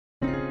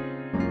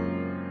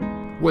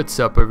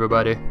What's up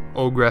everybody,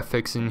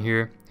 Graphics in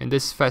here. In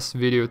this fast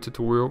video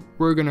tutorial,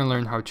 we're gonna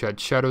learn how to add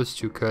shadows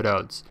to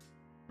cutouts.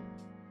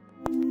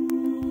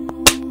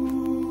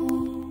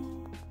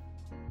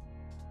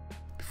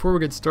 Before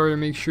we get started,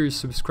 make sure you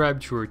subscribe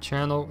to our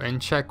channel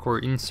and check our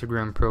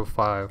Instagram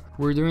profile.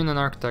 We're doing an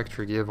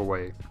architecture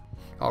giveaway.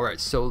 Alright,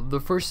 so the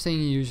first thing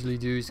you usually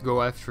do is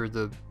go after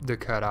the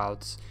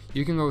cutouts.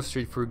 You can go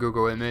straight for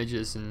Google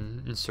Images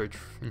and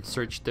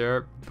search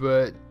there,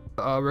 but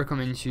I'll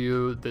recommend to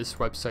you this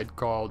website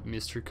called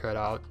Mr.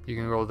 Cutout. You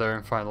can go there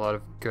and find a lot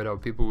of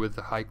cutout people with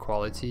a high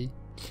quality.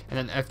 And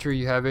then after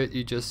you have it,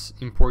 you just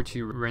import to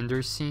your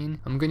render scene.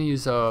 I'm gonna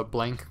use a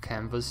blank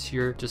canvas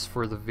here just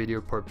for the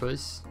video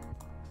purpose.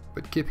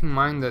 But keep in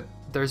mind that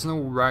there's no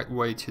right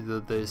way to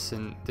do this,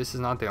 and this is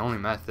not the only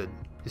method.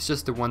 It's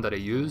just the one that I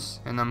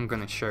use and I'm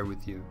gonna share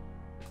with you.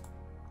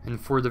 And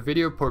for the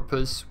video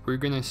purpose, we're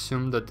gonna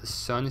assume that the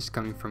sun is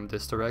coming from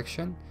this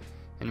direction,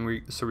 and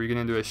we're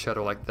gonna do a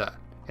shadow like that.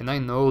 And I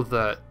know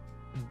that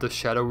the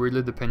shadow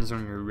really depends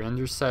on your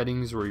render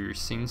settings or your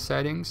scene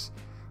settings,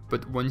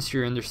 but once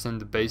you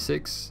understand the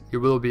basics, you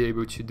will be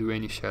able to do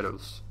any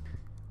shadows.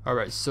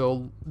 Alright,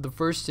 so the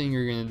first thing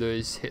you're gonna do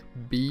is hit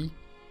B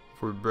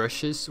for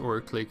brushes,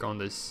 or click on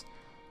this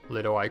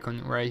little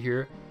icon right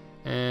here,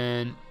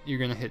 and you're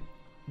gonna hit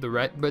the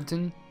right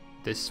button.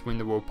 This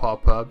window will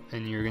pop up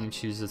and you're gonna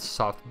choose a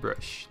soft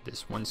brush.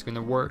 This one's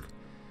gonna work.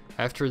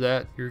 After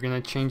that, you're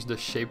gonna change the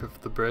shape of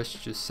the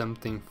brush to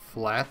something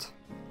flat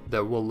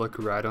that will look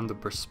right on the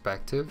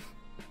perspective.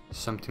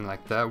 Something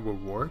like that will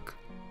work.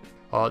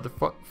 The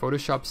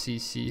Photoshop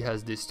CC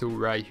has this tool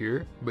right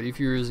here, but if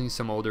you're using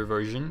some older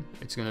version,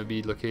 it's gonna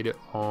be located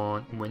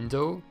on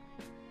Window,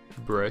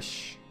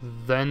 Brush.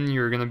 Then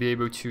you're gonna be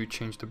able to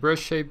change the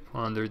brush shape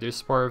under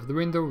this part of the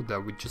window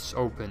that we just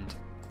opened.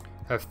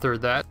 After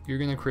that, you're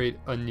gonna create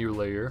a new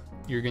layer.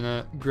 You're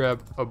gonna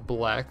grab a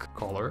black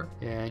color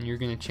and you're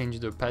gonna change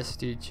the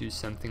opacity to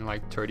something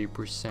like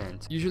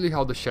 30%. Usually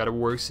how the shadow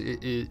works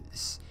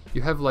is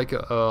you have like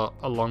a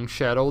long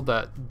shadow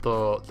that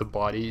the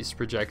body is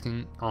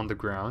projecting on the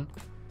ground,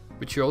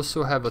 but you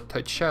also have a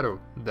touch shadow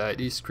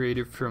that is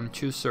created from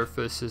two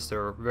surfaces that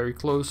are very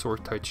close or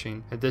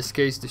touching. In this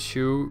case, the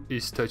shoe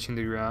is touching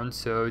the ground,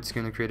 so it's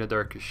gonna create a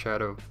darker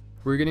shadow.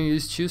 We're gonna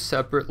use two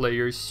separate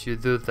layers to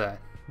do that.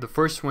 The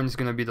first one is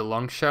going to be the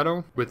long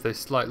shadow with a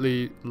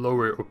slightly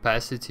lower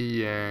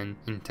opacity and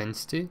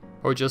intensity.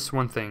 Oh, just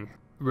one thing.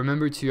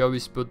 Remember to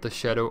always put the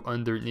shadow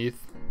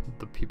underneath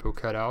the people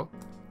cut out.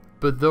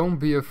 But don't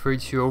be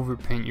afraid to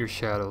overpaint your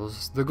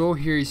shadows. The goal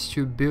here is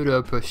to build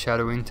up a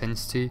shadow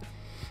intensity,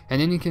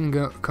 and then you can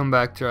come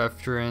back to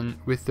after and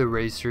with the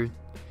eraser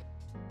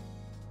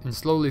and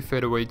slowly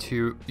fade away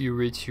till you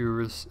reach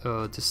your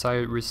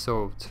desired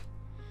result.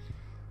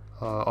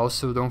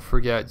 Also, don't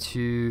forget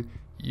to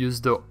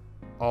use the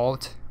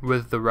Alt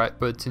with the right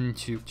button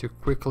to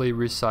quickly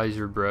resize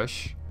your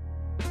brush.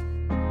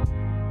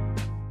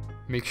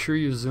 Make sure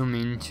you zoom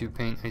in to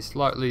paint a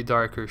slightly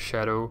darker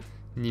shadow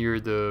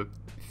near the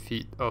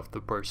feet of the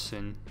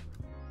person.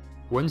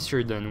 Once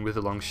you're done with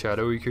the long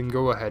shadow, you can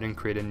go ahead and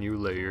create a new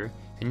layer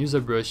and use a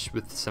brush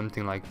with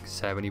something like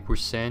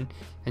 70%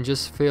 and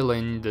just fill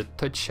in the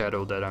touch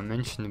shadow that I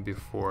mentioned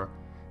before.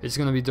 It's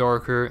gonna be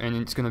darker and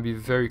it's gonna be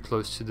very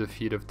close to the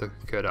feet of the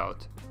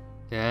cutout.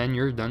 And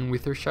you're done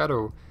with your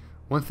shadow.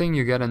 One thing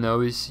you gotta know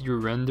is your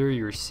render,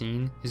 your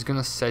scene, is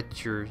gonna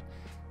set your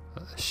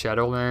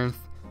shadow length,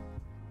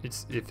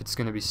 if it's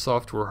gonna be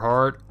soft or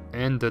hard,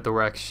 and the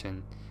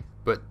direction.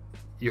 But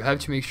you have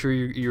to make sure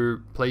you're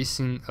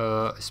placing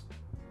a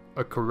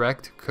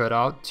correct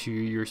cutout to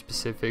your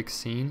specific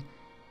scene.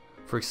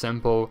 For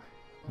example,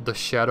 the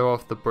shadow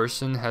of the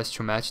person has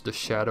to match the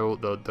shadow,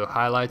 the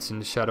highlights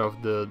and the shadow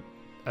of the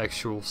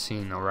actual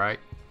scene, alright?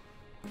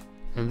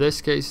 In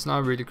this case, it's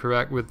not really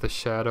correct with the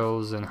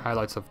shadows and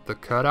highlights of the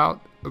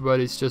cutout, but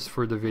it's just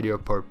for the video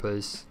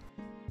purpose.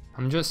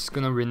 I'm just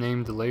gonna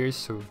rename the layers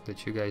so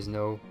that you guys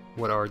know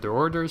what are the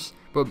orders,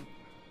 but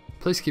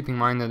please keep in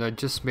mind that I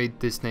just made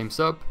these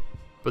names up,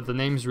 but the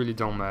names really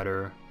don't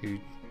matter. You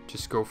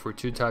just go for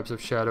two types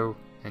of shadow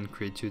and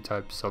create two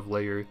types of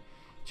layer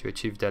to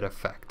achieve that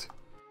effect.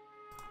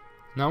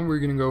 Now we're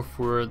gonna go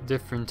for a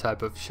different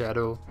type of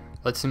shadow.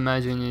 Let's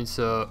imagine it's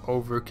a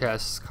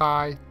overcast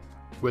sky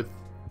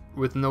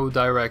with no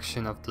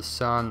direction of the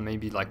sun,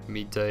 maybe like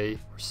midday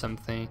or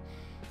something.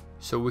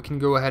 So we can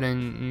go ahead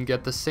and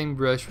get the same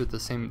brush with the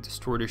same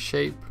distorted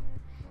shape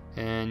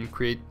and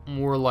create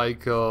more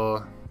like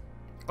a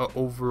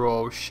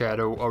overall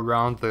shadow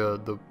around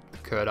the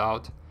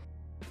cutout.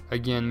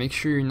 Again, make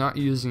sure you're not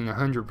using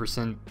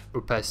 100%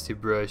 opacity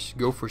brush.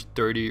 Go for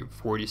 30,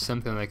 40,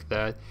 something like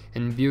that,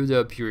 and build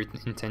up your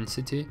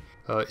intensity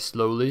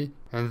slowly.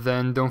 And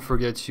then don't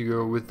forget to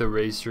go with the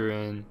razor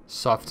and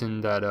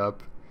soften that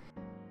up.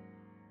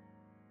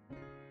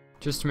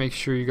 Just to make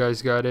sure you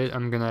guys got it,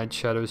 I'm gonna add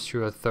shadows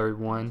to a third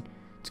one.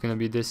 It's gonna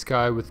be this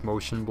guy with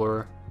motion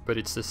blur, but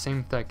it's the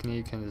same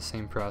technique and the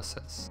same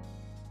process.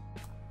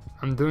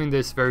 I'm doing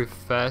this very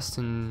fast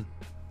and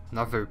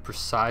not very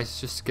precise,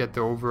 just to get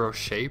the overall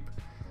shape,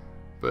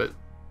 but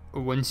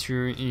once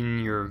you're in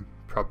your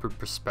proper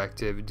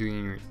perspective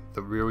doing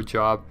the real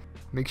job,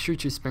 make sure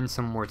to spend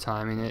some more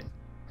time in it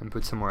and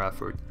put some more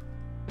effort.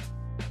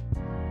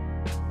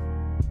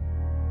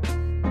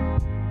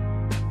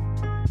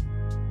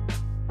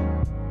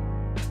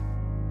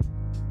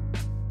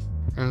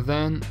 And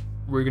then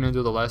we're gonna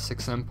do the last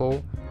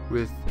example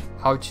with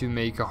how to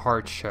make a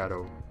hard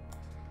shadow.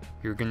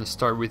 You're gonna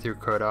start with your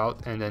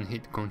cutout and then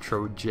hit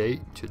Ctrl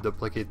J to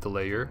duplicate the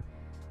layer.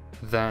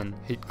 Then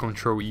hit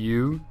Ctrl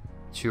U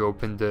to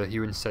open the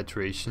hue and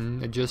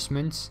saturation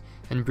adjustments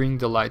and bring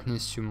the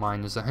lightness to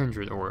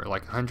 -100 or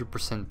like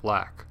 100%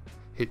 black.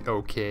 Hit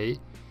OK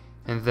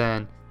and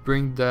then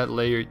bring that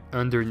layer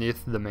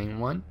underneath the main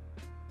one,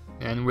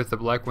 and with the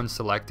black one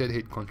selected,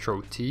 hit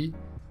Ctrl T,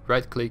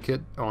 right click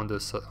it on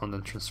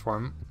the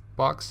transform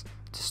box,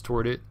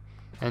 distort it,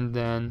 and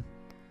then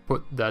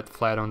put that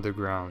flat on the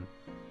ground.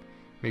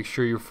 Make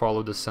sure you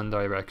follow the sun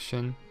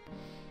direction,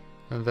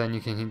 and then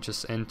you can hit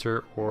just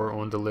enter or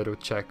on the little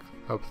check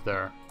up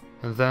there.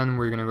 And then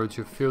we're gonna go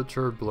to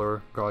filter,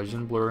 blur,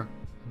 Gaussian blur,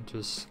 and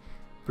just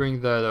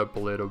bring that up a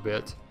little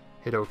bit.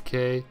 Hit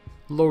OK,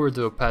 lower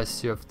the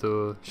opacity of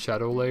the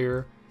shadow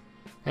layer,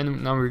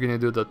 and now we're gonna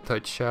do the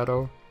touch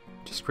shadow.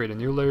 Just create a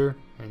new layer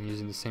and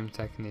using the same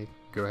technique,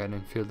 go ahead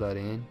and fill that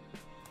in.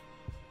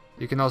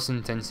 You can also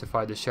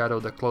intensify the shadow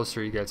the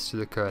closer it gets to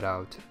the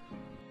cutout.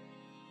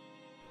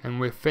 And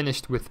we're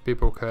finished with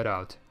people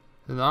cutout.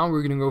 Now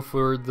we're gonna go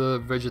for the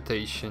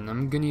vegetation.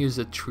 I'm gonna use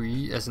a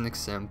tree as an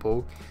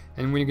example,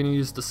 and we're gonna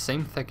use the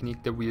same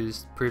technique that we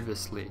used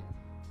previously.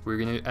 We're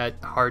gonna add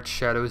hard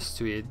shadows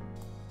to it,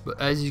 but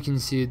as you can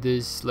see,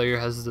 this layer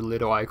has the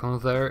little icon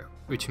there,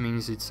 which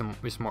means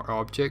it's more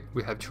object.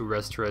 We have to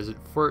rasterize it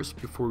first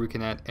before we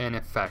can add an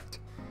effect.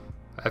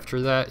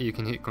 After that, you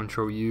can hit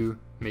Ctrl U,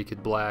 make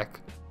it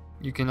black.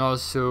 You can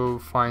also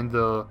find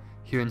the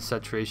hue and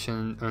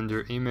saturation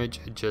under image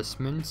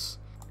adjustments,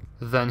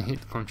 then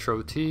hit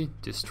Ctrl T,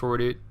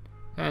 distort it,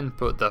 and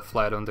put that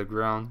flat on the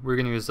ground. We're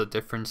gonna use a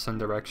different sun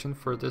direction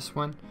for this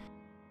one.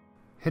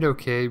 Hit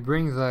OK,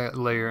 bring that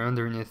layer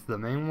underneath the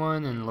main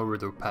one and lower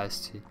the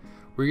opacity.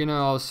 We're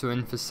gonna also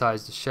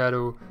emphasize the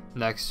shadow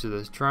next to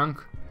the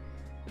trunk,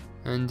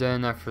 and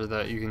then after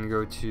that you can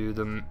go to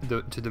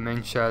the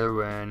main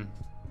shadow and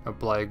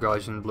apply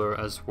Gaussian blur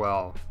as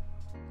well.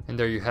 And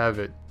there you have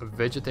it, a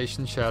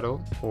vegetation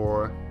shadow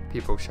or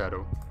people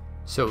shadow.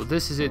 So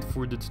this is it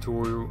for the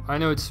tutorial. I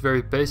know it's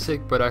very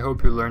basic, but I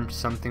hope you learned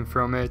something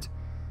from it.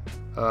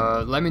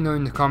 Let me know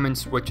in the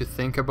comments what you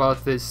think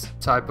about this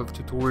type of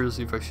tutorials,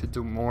 if I should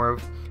do more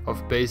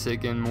of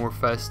basic and more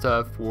fast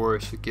stuff, or I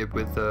should keep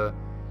with the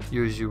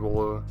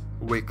usual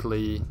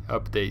weekly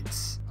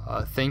updates.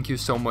 Thank you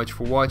so much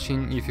for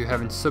watching. If you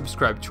haven't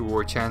subscribed to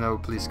our channel,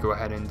 please go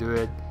ahead and do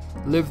it.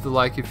 Leave the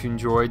like if you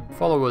enjoyed,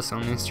 follow us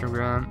on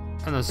Instagram,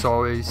 and as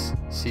always,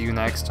 see you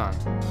next time.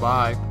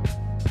 Bye!